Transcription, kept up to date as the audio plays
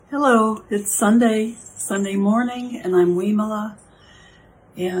Hello, it's Sunday morning, and I'm Wimala,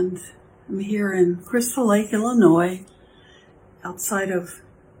 and I'm here in Crystal Lake, Illinois, outside of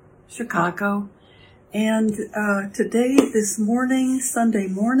Chicago. And Sunday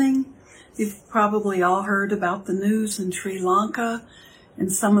morning, you've probably all heard about the news in Sri Lanka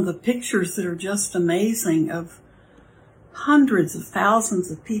and some of the pictures that are just amazing of hundreds of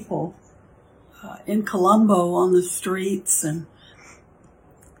thousands of people in Colombo on the streets, and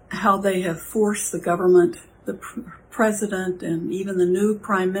how they have forced the government, the president, and even the new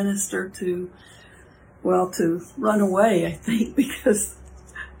prime minister to run away, I think, because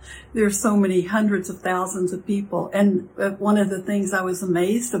there's so many hundreds of thousands of people. And one of the things I was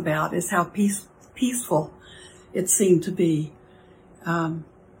amazed about is how peaceful it seemed to be. Thank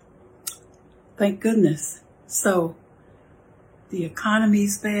goodness. So the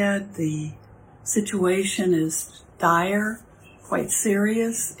economy's bad, the situation is dire, quite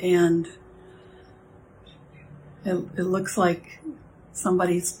serious, and it looks like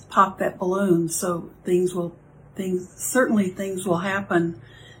somebody's popped that balloon. So things will happen.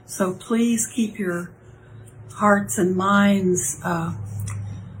 So please keep your hearts and minds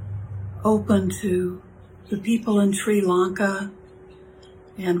open to the people in Sri Lanka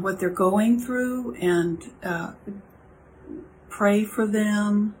and what they're going through, and pray for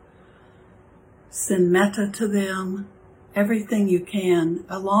them, send metta to them, everything you can,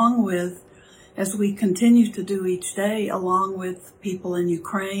 along with, as we continue to do each day, along with people in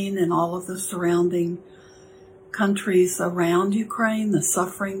Ukraine and all of the surrounding countries around Ukraine, the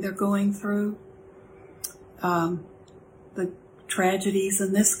suffering they're going through, the tragedies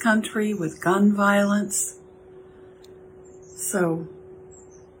in this country with gun violence. So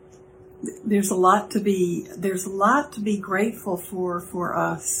there's a lot to be grateful for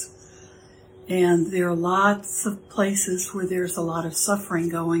us. And there are lots of places where there's a lot of suffering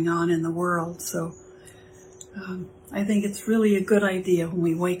going on in the world. So I think it's really a good idea when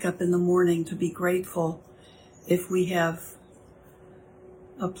we wake up in the morning to be grateful if we have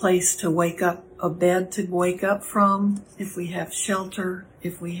a place to wake up, a bed to wake up from, if we have shelter,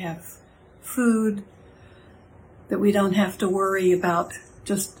 if we have food, that we don't have to worry about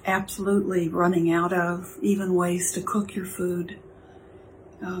just absolutely running out of, even ways to cook your food.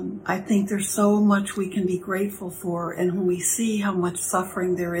 I think there's so much we can be grateful for, and when we see how much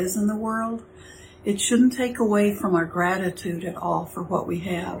suffering there is in the world, it shouldn't take away from our gratitude at all for what we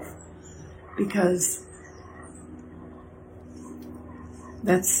have, because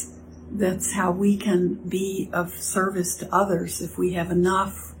that's how we can be of service to others. If we have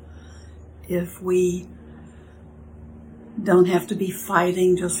enough, if we don't have to be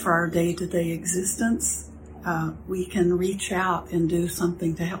fighting just for our day-to-day existence, we can reach out and do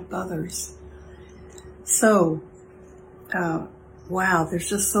something to help others. So, wow, there's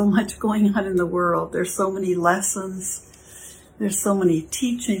just so much going on in the world. There's so many lessons. There's so many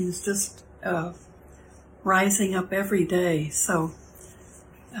teachings just rising up every day. So,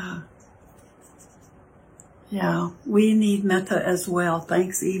 yeah, we need metta as well.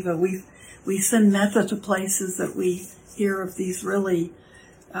 Thanks, Eva. We send metta to places that we hear of these really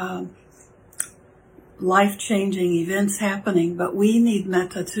life-changing events happening, but we need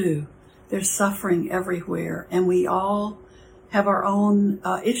metta too. There's suffering everywhere, and we all have our own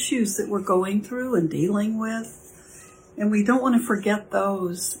issues that we're going through and dealing with, and we don't want to forget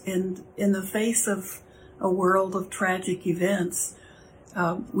those. And in the face of a world of tragic events,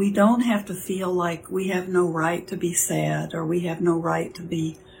 we don't have to feel like we have no right to be sad, or we have no right to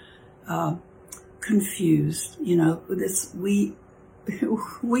be confused. You know,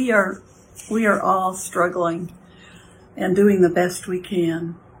 we are all struggling and doing the best we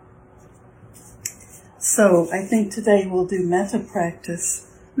can. So I think today we'll do metta practice.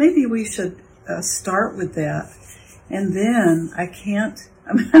 Maybe we should start with that. And then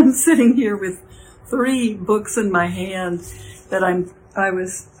I'm sitting here with 3 books in my hand that I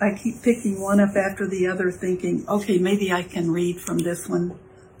keep picking one up after the other, thinking, okay, maybe I can read from this one.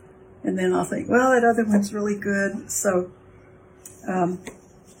 And then I'll think, well, that other one's really good. So,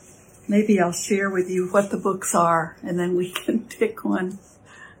 maybe I'll share with you what the books are, and then we can pick one.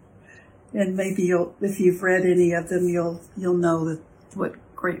 And maybe if you've read any of them, you'll know what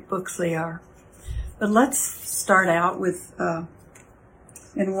great books they are. But let's start out with,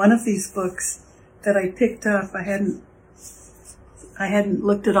 in one of these books that I picked up, I hadn't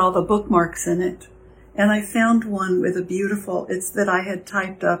looked at all the bookmarks in it, and I found one with that I had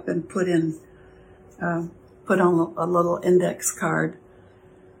typed up and put on a little index card.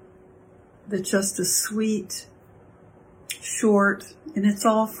 That's just a sweet, short, and it's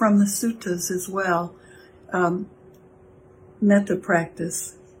all from the suttas as well, metta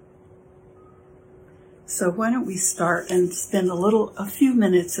practice. So why don't we start and spend a few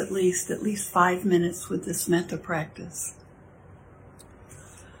minutes at least 5 minutes with this metta practice.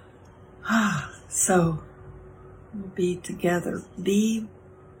 So be together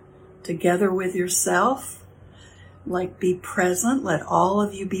with yourself, like be present. Let all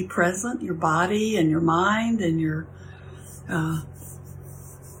of you be present, your body and your mind and your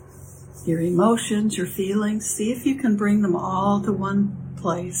emotions, your feelings. See if you can bring them all to one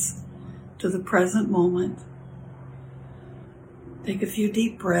place, to the present moment. Take a few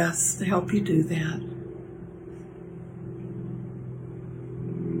deep breaths to help you do that.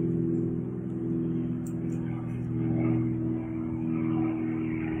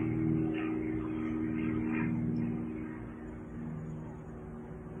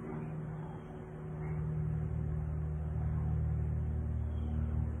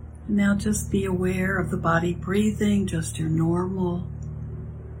 Now just be aware of the body breathing, just your normal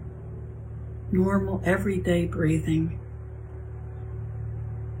everyday breathing.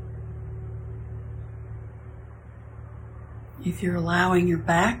 If you're allowing your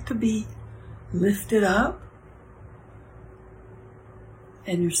back to be lifted up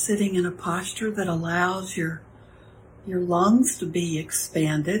and you're sitting in a posture that allows your lungs to be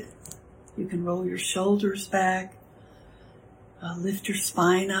expanded, you can roll your shoulders back. Lift your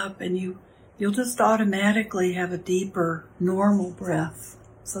spine up, and you'll just automatically have a deeper, normal breath.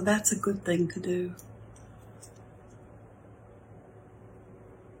 So that's a good thing to do.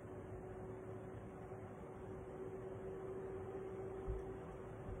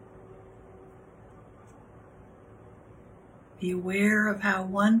 Be aware of how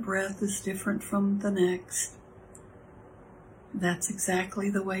one breath is different from the next. That's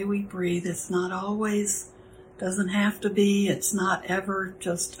exactly the way we breathe. It's not always, doesn't have to be, it's not ever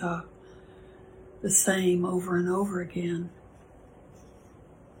just the same over and over again.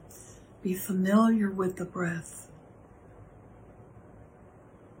 Be familiar with the breath.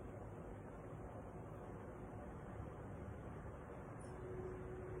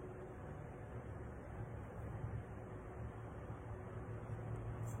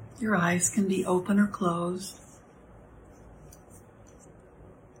 Your eyes can be open or closed.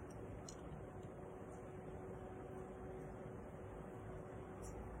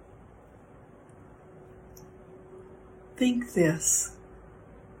 Think this: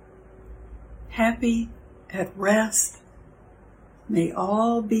 happy at rest, may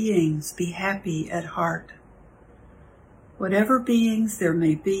all beings be happy at heart. Whatever beings there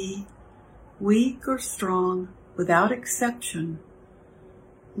may be, weak or strong, without exception,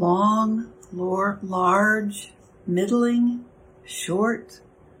 long, large, middling, short,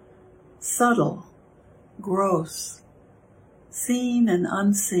 subtle, gross, seen and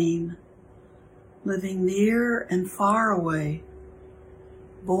unseen, living near and far away,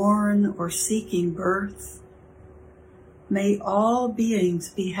 born or seeking birth, may all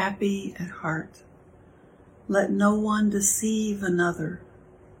beings be happy at heart. Let no one deceive another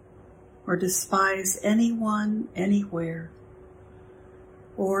or despise anyone anywhere,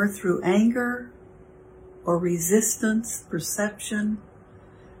 or through anger or resistance, perception,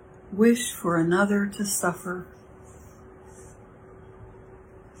 wish for another to suffer.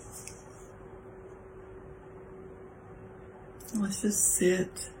 Let's just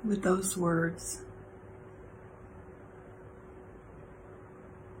sit with those words.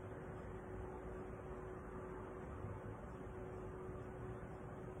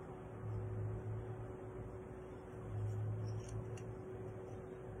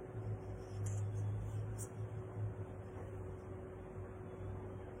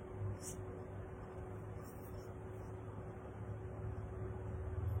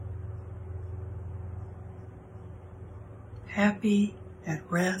 Happy at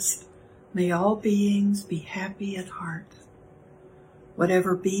rest, may all beings be happy at heart.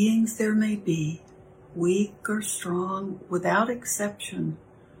 Whatever beings there may be, weak or strong, without exception,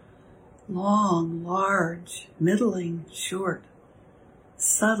 long, large, middling, short,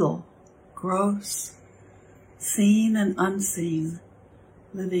 subtle, gross, seen and unseen,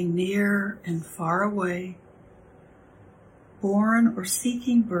 living near and far away, born or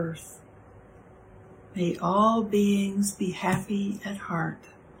seeking birth, may all beings be happy at heart.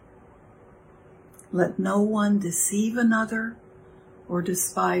 Let no one deceive another or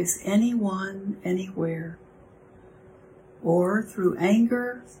despise anyone anywhere, or through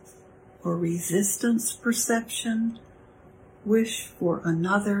anger or resistance, perception, wish for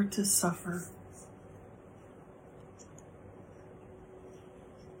another to suffer.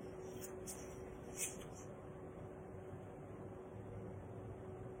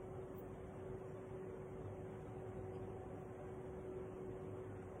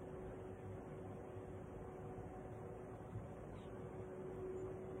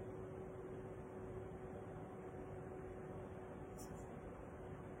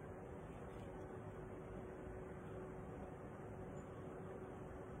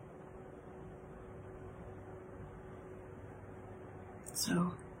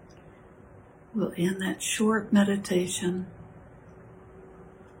 So we'll end that short meditation.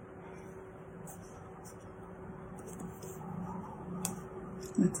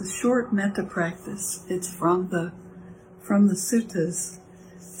 It's a short metta practice. It's from the suttas.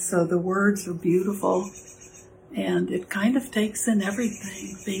 So the words are beautiful, and it kind of takes in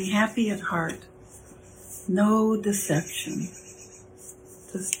everything. Being happy at heart. No deception.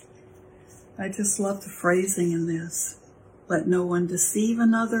 I just love the phrasing in this. Let no one deceive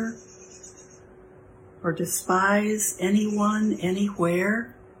another or despise anyone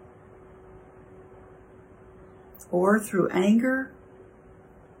anywhere, or through anger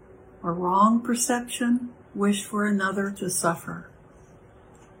or wrong perception wish for another to suffer.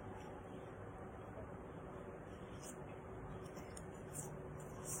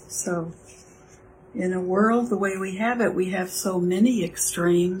 So, in a world the way we have so many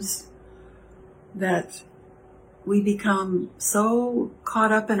extremes that we become so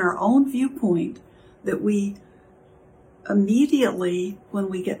caught up in our own viewpoint that we immediately, when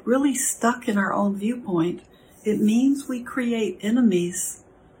we get really stuck in our own viewpoint, it means we create enemies,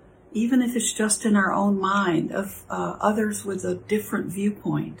 even if it's just in our own mind, of others with a different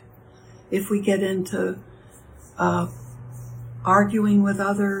viewpoint. If we get into arguing with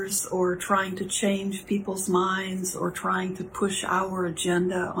others, or trying to change people's minds, or trying to push our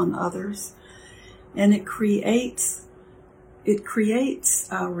agenda on others, and it creates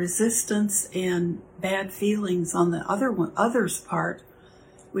resistance and bad feelings on the other's part,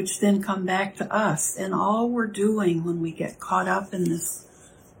 which then come back to us. And all we're doing when we get caught up in this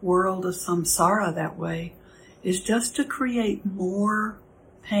world of samsara that way is just to create more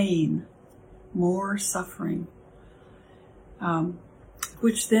pain, more suffering,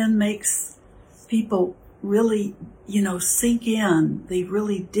 which then makes people really, sink in. They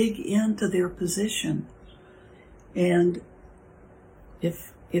really dig into their position. And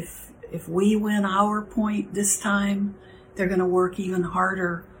if we win our point this time, they're going to work even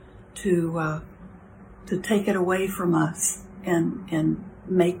harder to take it away from us and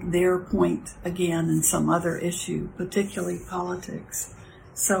make their point again in some other issue, particularly politics.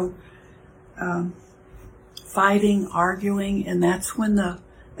 So fighting, arguing, and that's when I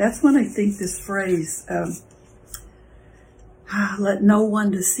think this phrase, let no one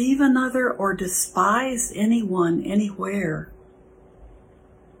deceive another or despise anyone anywhere,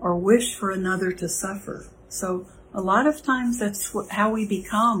 or wish for another to suffer. So a lot of times that's how we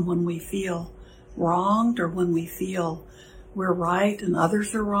become when we feel wronged, or when we feel we're right and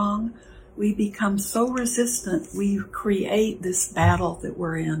others are wrong. We become so resistant, we create this battle that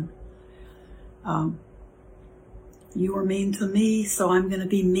we're in. You were mean to me, so I'm going to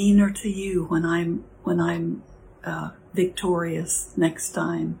be meaner to you when I'm victorious next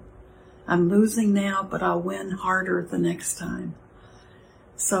time. I'm losing now, but I'll win harder the next time.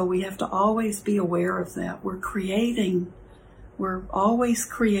 So we have to always be aware of that. We're always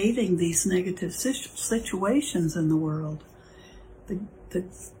creating these negative situations in the world. The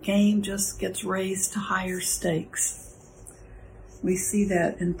game just gets raised to higher stakes. We see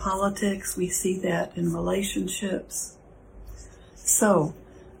that in politics. We see that in relationships. So,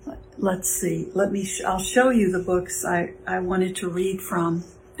 let's see. I'll show you the books I wanted to read from.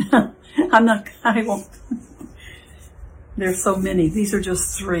 I won't. There's so many. These are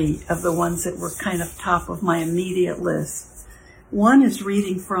just 3 of the ones that were kind of top of my immediate list. One is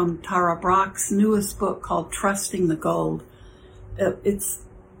reading from Tara Brach's newest book called Trusting the Gold. It's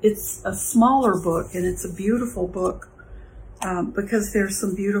a smaller book, and it's a beautiful book because there's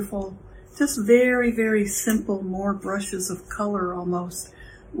some beautiful, just very, very simple, more brushes of color almost,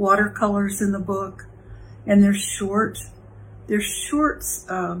 watercolors in the book, and they're short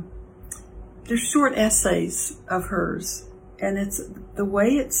essays of hers. And it's the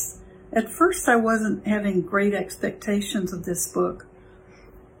way it's, at first I wasn't having great expectations of this book,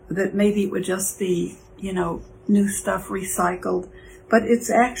 that maybe it would just be, new stuff recycled, but it's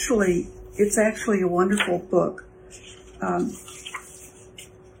actually a wonderful book.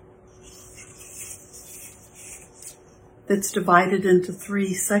 That's divided into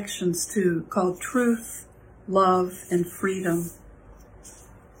 3 sections too, called Truth, Love, and Freedom.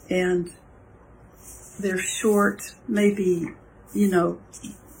 And they're short, maybe, 2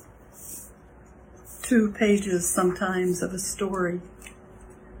 pages sometimes of a story.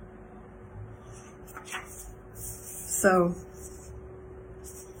 So,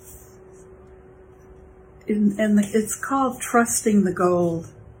 and it's called Trusting the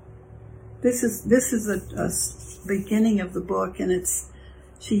Gold. This is a beginning of the book, and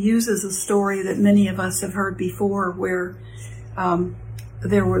she uses a story that many of us have heard before, where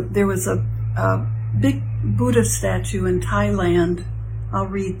there was a big Buddha statue in Thailand I'll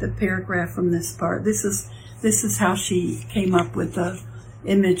read the paragraph from this part. This is how she came up with the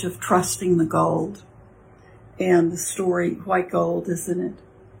image of trusting the gold and the story, white gold, isn't it?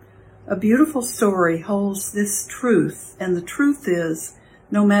 A beautiful story holds this truth, and the truth is,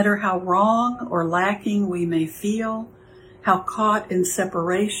 no matter how wrong or lacking we may feel, how caught in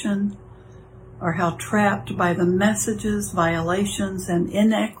separation, or how trapped by the messages, violations, and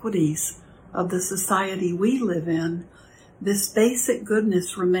inequities of the society we live in, this basic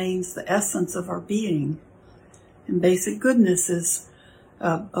goodness remains the essence of our being. And basic goodness is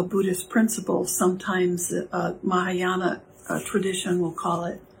a Buddhist principle. Sometimes Mahayana tradition will call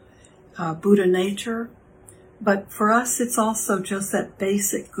it Buddha nature. But for us, it's also just that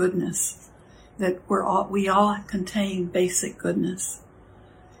basic goodness, that we all contain basic goodness.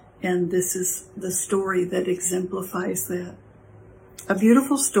 And this is the story that exemplifies that. A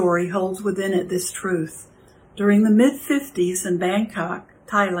beautiful story holds within it this truth. During the mid-50s in Bangkok,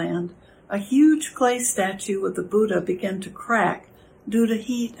 Thailand, a huge clay statue of the Buddha began to crack due to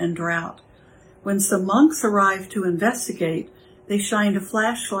heat and drought. When some monks arrived to investigate, they shined a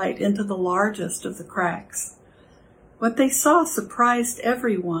flashlight into the largest of the cracks. What they saw surprised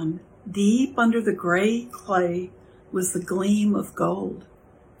everyone. Deep under the gray clay was the gleam of gold.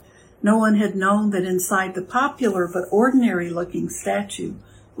 No one had known that inside the popular but ordinary-looking statue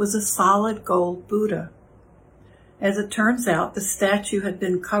was a solid gold Buddha. As it turns out, the statue had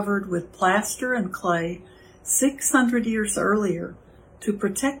been covered with plaster and clay 600 years earlier to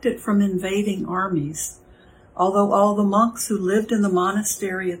protect it from invading armies. Although all the monks who lived in the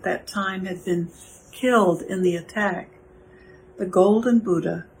monastery at that time had been killed in the attack, the golden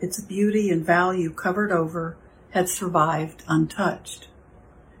Buddha, its beauty and value covered over, had survived untouched.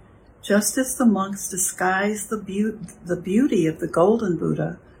 Just as the monks disguised the beauty of the golden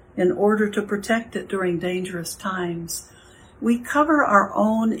Buddha in order to protect it during dangerous times, we cover our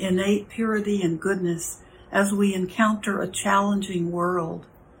own innate purity and goodness as we encounter a challenging world.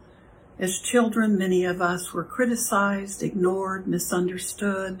 As children, many of us were criticized, ignored,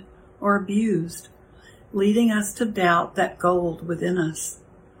 misunderstood, or abused, leading us to doubt that gold within us.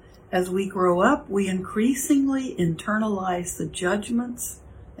 As we grow up, we increasingly internalize the judgments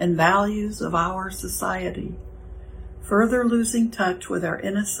and values of our society, further losing touch with our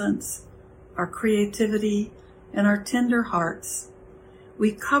innocence, our creativity, and our tender hearts.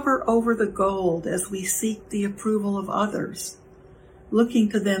 We cover over the gold as we seek the approval of others, looking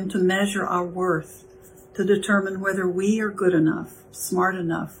to them to measure our worth, to determine whether we are good enough, smart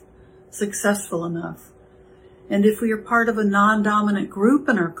enough, successful enough. And if we are part of a non-dominant group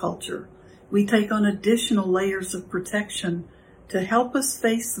in our culture, we take on additional layers of protection to help us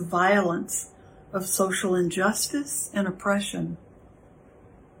face the violence of social injustice and oppression.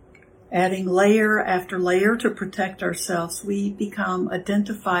 Adding layer after layer to protect ourselves, we become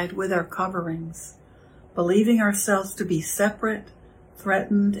identified with our coverings, believing ourselves to be separate,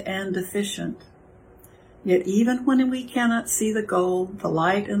 threatened, and deficient. Yet even when we cannot see the gold, the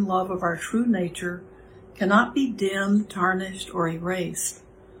light and love of our true nature cannot be dimmed, tarnished, or erased.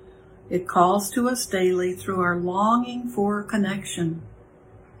 It calls to us daily through our longing for connection,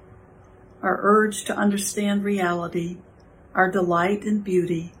 our urge to understand reality, our delight in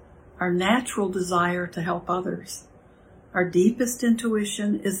beauty, our natural desire to help others. Our deepest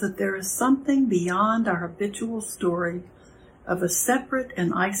intuition is that there is something beyond our habitual story of a separate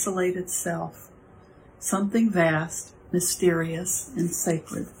and isolated self, something vast, mysterious, and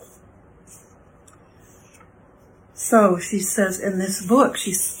sacred. So she says in this book,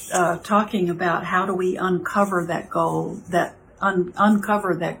 she's talking about how do we uncover that gold,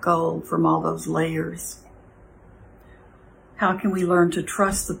 uncover that gold from all those layers. How can we learn to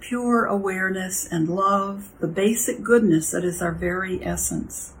trust the pure awareness and love, the basic goodness that is our very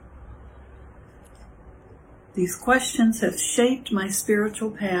essence? These questions have shaped my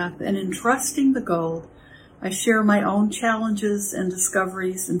spiritual path, and in trusting the gold, I share my own challenges and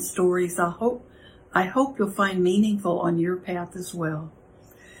discoveries and stories I hope you'll find meaningful on your path as well.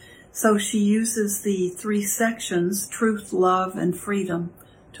 So she uses the 3 sections, truth, love, and freedom,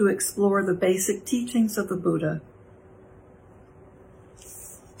 to explore the basic teachings of the Buddha.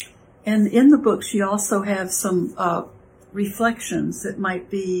 And in the book, she also has some reflections that might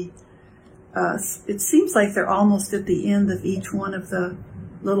be, it seems like they're almost at the end of each one of the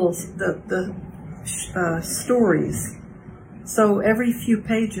little, stories. So every few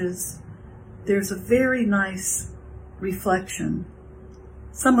pages, there's a very nice reflection.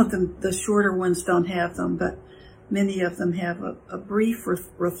 Some of them, the shorter ones, don't have them, but many of them have a brief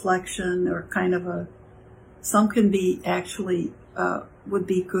reflection, or kind of some can be actually, would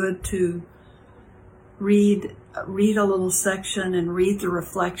be good to read a little section and read the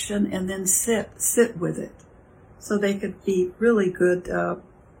reflection, and then sit with it. So they could be really good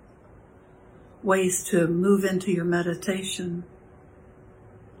ways to move into your meditation.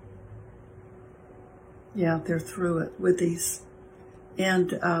 Yeah, they're through it with these. And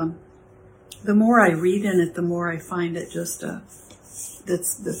the more I read in it, the more I find it just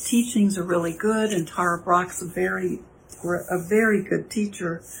the teachings are really good, and Tara Brach's a very good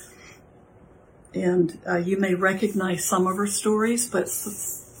teacher. And you may recognize some of her stories, but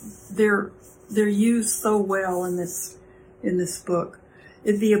they're used so well in this book.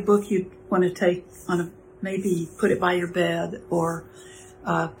 It'd be a book you'd want to take maybe put it by your bed, or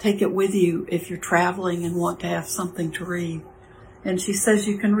take it with you if you're traveling and want to have something to read. And she says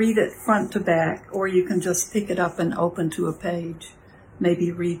you can read it front to back, or you can just pick it up and open to a page.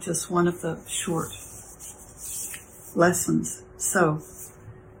 Maybe read just one of the short lessons. So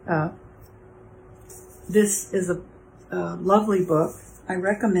this is a lovely book. I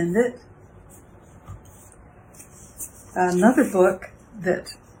recommend it. Another book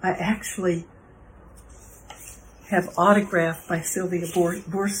that I actually have autographed by Sylvia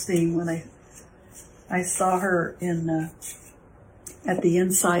Boorstein when I saw her at the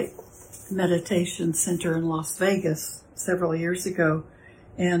Insight Meditation Center in Las Vegas several years ago,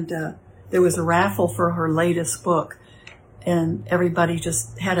 and there was a raffle for her latest book, and everybody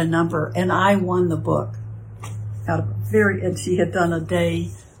just had a number, and I won the book and she had done a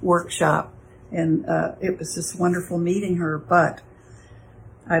day workshop, and it was just wonderful meeting her. But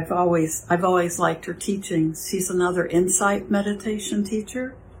I've always liked her teachings. She's another Insight meditation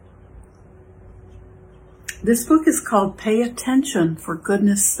teacher. This book is called Pay Attention for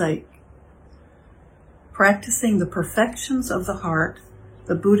Goodness Sake. Practicing the Perfections of the Heart,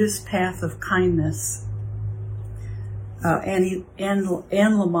 the Buddhist Path of Kindness. Anne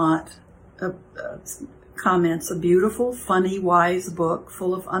Lamott comments, a beautiful, funny, wise book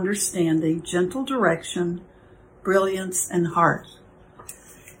full of understanding, gentle direction, brilliance, and heart.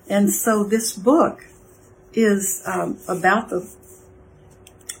 And so this book is about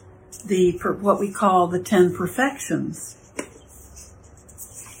what we call the 10 perfections.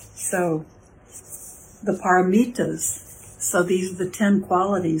 So the paramitas. So these are the 10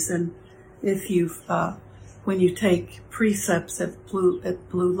 qualities. And if when you take precepts at Blue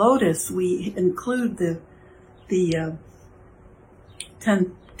Lotus, we include the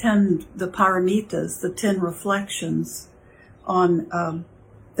 10 the paramitas, the 10 reflections on.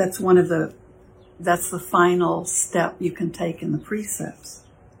 That's the final step you can take in the precepts.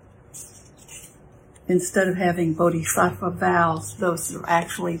 Instead of having bodhisattva vows, those are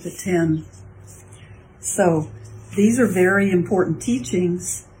actually the 10. So these are very important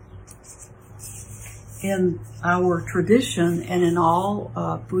teachings in our tradition and in all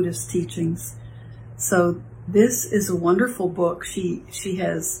Buddhist teachings. So this is a wonderful book. She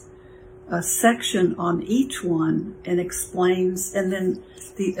has a section on each one and explains, and then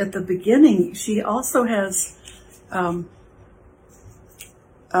at the beginning she also has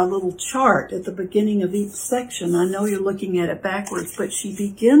a little chart at the beginning of each section. I know you're looking at it backwards, but she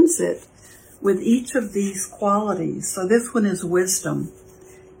begins it with each of these qualities. So this one is wisdom,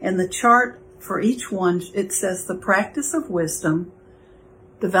 and the chart for each one, it says the practice of wisdom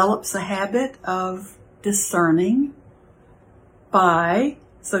develops a habit of discerning by.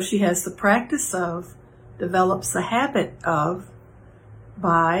 So she has the practice of, develops the habit of,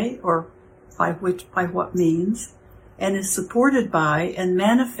 by, or by what means, and is supported by and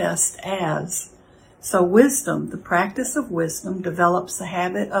manifest as. So wisdom, the practice of wisdom, develops the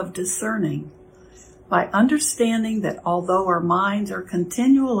habit of discerning by understanding that although our minds are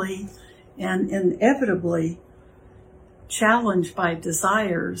continually and inevitably challenged by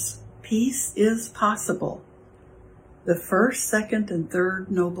desires, peace is possible. The first, second, and third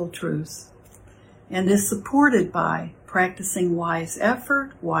noble truths, and is supported by practicing wise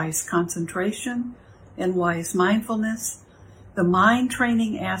effort, wise concentration, and wise mindfulness, the mind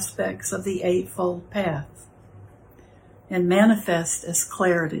training aspects of the Eightfold Path, and manifest as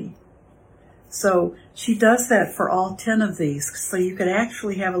clarity. So she does that for all 10 of these. So you could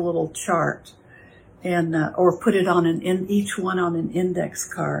actually have a little chart, and or put it on each one on an index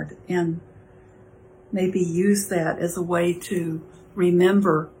card, and maybe use that as a way to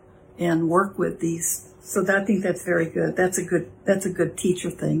remember and work with these. So I think that's very good. That's a good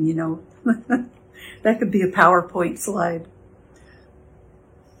teacher thing, you know. That could be a PowerPoint slide.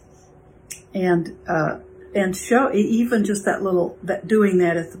 And show even just that doing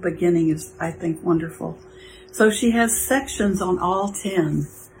that at the beginning is, I think, wonderful. So she has sections on all 10,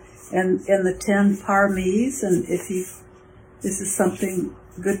 and the 10 paramis. And this is something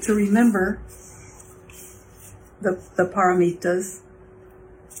good to remember. the paramitas: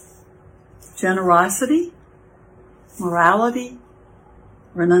 generosity, morality,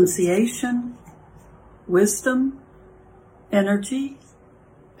 renunciation, wisdom, energy,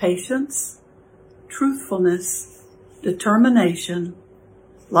 patience, truthfulness, determination,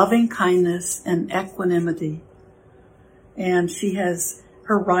 loving kindness, and equanimity. And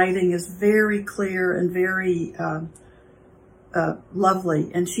her writing is very clear and very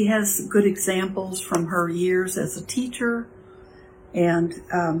lovely. And she has good examples from her years as a teacher. And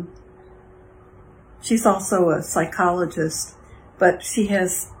she's also a psychologist, but she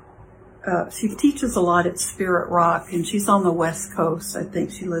teaches a lot at Spirit Rock, and she's on the West Coast. I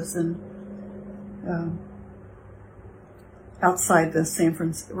think she lives in outside the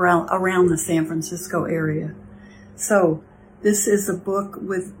around the San Francisco area. So this is a book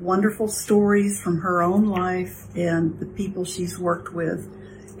with wonderful stories from her own life and the people she's worked with.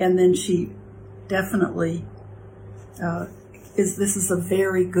 And then she definitely this is a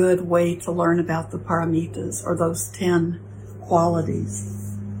very good way to learn about the paramitas, or those 10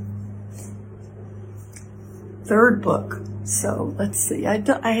 qualities. Third book. So let's see. I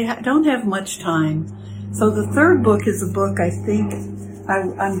don't have much time. So the third book is a book I think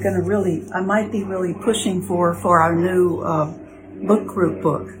I might be really pushing for our new book group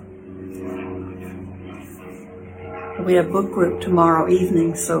book. We have book group tomorrow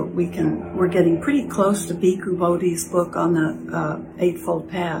evening, so we're getting pretty close to Bhikkhu Bodhi's book on the Eightfold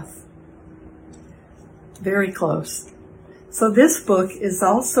Path. Very close. So this book is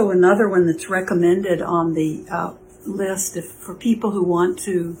also another one that's recommended on the list for people who want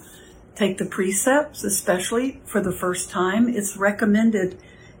to take the precepts, especially for the first time. It's recommended,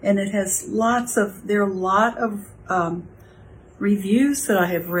 and it has there are a lot of reviews that I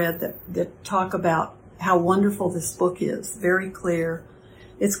have read that talk about how wonderful this book is. Very clear.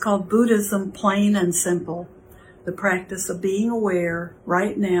 It's called Buddhism Plain and Simple: The Practice of Being Aware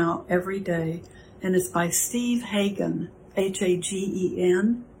Right Now, Every Day. And it's by Steve Hagen,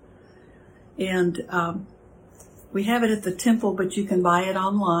 Hagen. And we have it at the temple, but you can buy it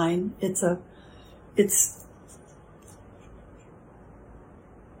online.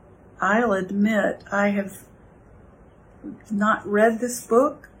 I'll admit, I have not read this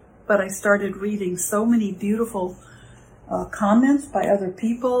book, but I started reading so many beautiful comments by other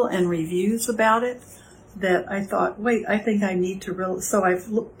people and reviews about it that I thought, wait, I think I need to so I've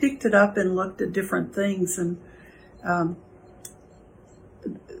picked it up and looked at different things, and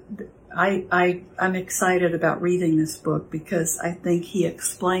I'm excited about reading this book because I think he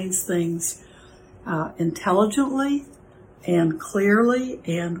explains things intelligently and clearly,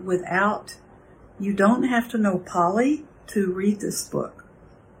 and you don't have to know Pali to read this book.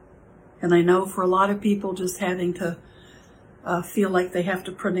 And I know for a lot of people, just having to feel like they have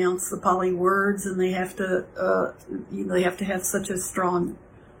to pronounce the Pali words, and they have to have such a strong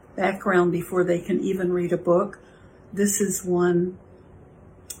background before they can even read a book. This is one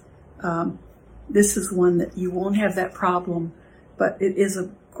that you won't have that problem, but it is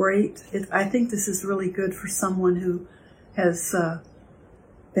I think this is really good for someone who has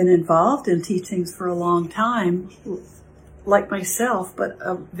been involved in teachings for a long time, like myself, but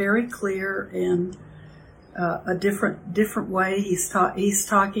very clear and a different way. He's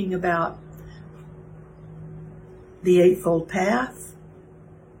talking about the Eightfold Path.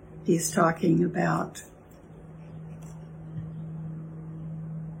 He's talking about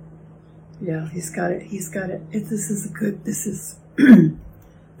he's got it. This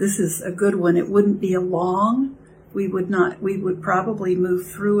is a good one. It wouldn't be a long. We would probably move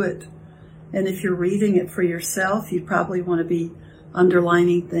through it. And if you're reading it for yourself, you'd probably want to be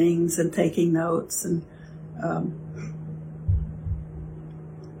underlining things and taking notes. And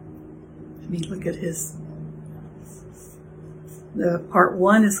look at the part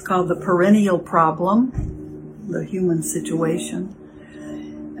 1 is called The Perennial Problem, the human situation.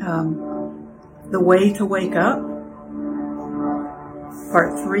 The Way to Wake Up.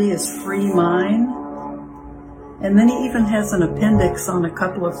 Part 3 is Free Mind. And then he even has an appendix on a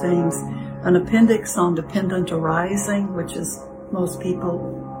couple of things. An appendix on dependent arising, which is most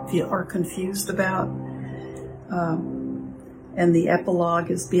people are confused about. And the epilogue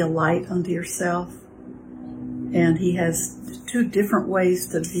is Be a Light unto Yourself. And he has 2 different ways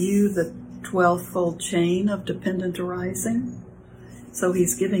to view the 12-fold chain of dependent arising. So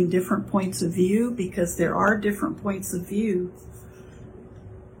he's giving different points of view, because there are different points of view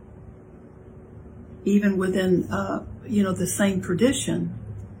even within the same tradition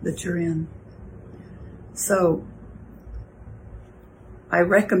that you're in. So I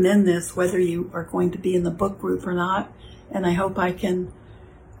recommend this whether you are going to be in the book group or not, and I hope I can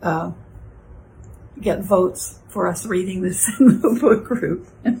get votes for us reading this in the book group.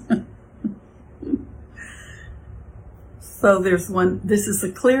 So there's one, this is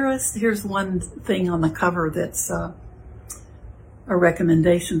the clearest. Here's one thing on the cover that's a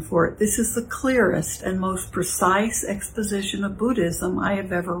recommendation for it. This is the clearest and most precise exposition of Buddhism I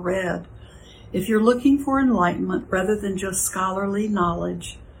have ever read. If you're looking for enlightenment rather than just scholarly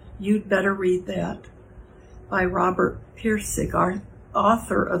knowledge, you'd better read that. By Robert Pirsig,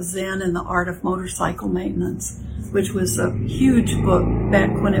 author of Zen and the Art of Motorcycle Maintenance, which was a huge book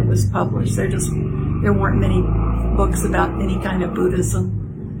back when it was published. There weren't many books about any kind of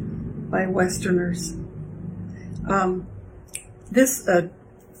Buddhism by Westerners.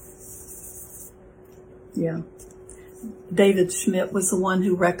 David Schmidt was the one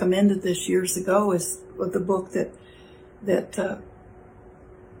who recommended this years ago as the book that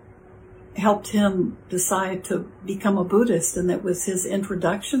helped him decide to become a Buddhist, and that was his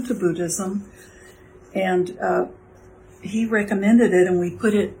introduction to Buddhism. And he recommended it, and we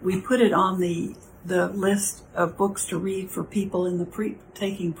put it on the list of books to read for people in the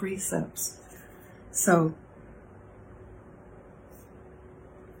taking precepts. So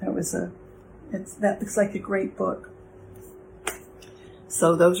that looks like a great book.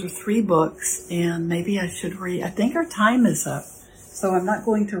 So those are 3 books, and maybe I should read. I think our time is up, so I'm not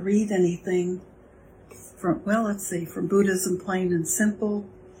going to read anything from Buddhism Plain and Simple.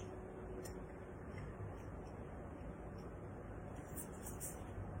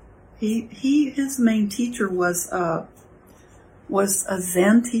 His main teacher was a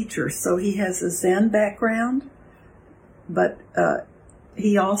Zen teacher, so he has a Zen background, but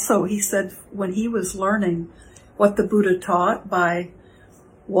he said when he was learning what the Buddha taught by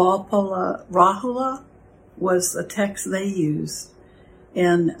Walpola Rahula was a text they used,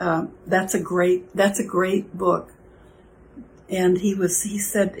 and that's a great book. And he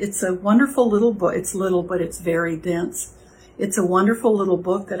said it's a wonderful little book. It's little, but it's very dense. It's a wonderful little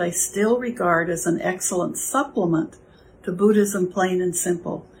book that I still regard as an excellent supplement to Buddhism Plain and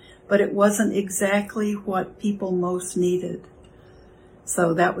Simple, but it wasn't exactly what people most needed.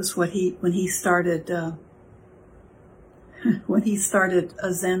 So that was what when he started a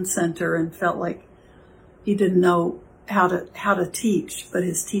Zen center and felt like he didn't know how to teach, but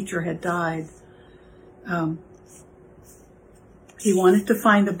his teacher had died. He wanted to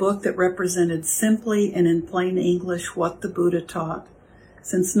find a book that represented simply and in plain English what the Buddha taught.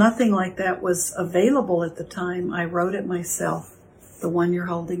 Since nothing like that was available at the time, I wrote it myself, the one you're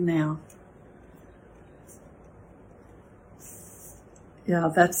holding now. Yeah,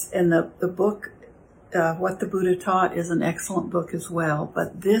 the book, What the Buddha Taught, is an excellent book as well.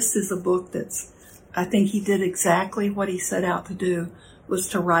 But this is a book I think he did exactly what he set out to do, was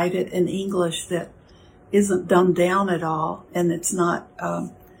to write it in English that isn't dumbed down at all, and it's not.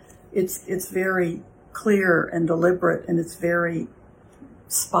 It's very clear and deliberate, and it's very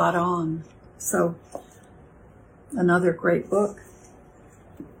spot on. So, another great book.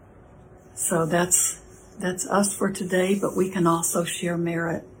 So that's us for today. But we can also share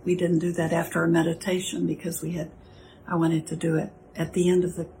merit. We didn't do that after our meditation because I wanted to do it at the end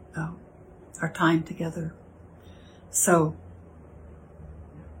of our time together. So,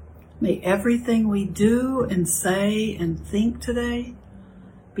 may everything we do and say and think today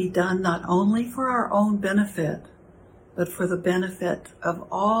be done not only for our own benefit, but for the benefit of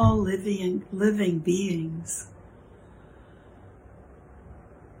all living beings.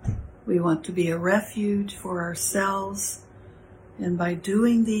 We want to be a refuge for ourselves, and by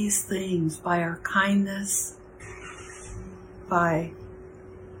doing these things, by our kindness, by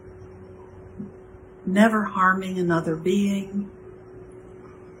never harming another being,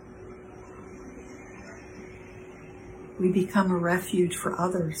 we become a refuge for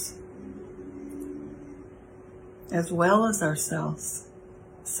others, as well as ourselves.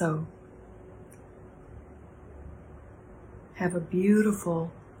 So, have a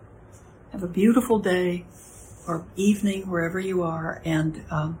beautiful day or evening wherever you are. And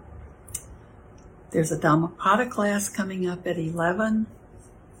there's a Dhammapada class coming up at 11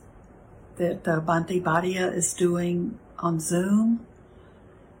 that Bhante Bhatia is doing on Zoom.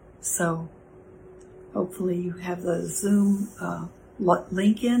 So hopefully you have the Zoom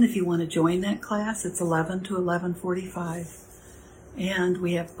link in if you want to join that class. It's 11 to 11:45. And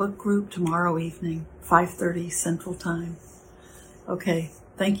we have book group tomorrow evening, 5:30 Central Time. Okay,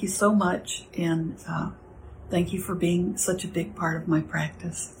 thank you so much, and thank you for being such a big part of my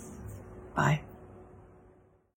practice. Bye.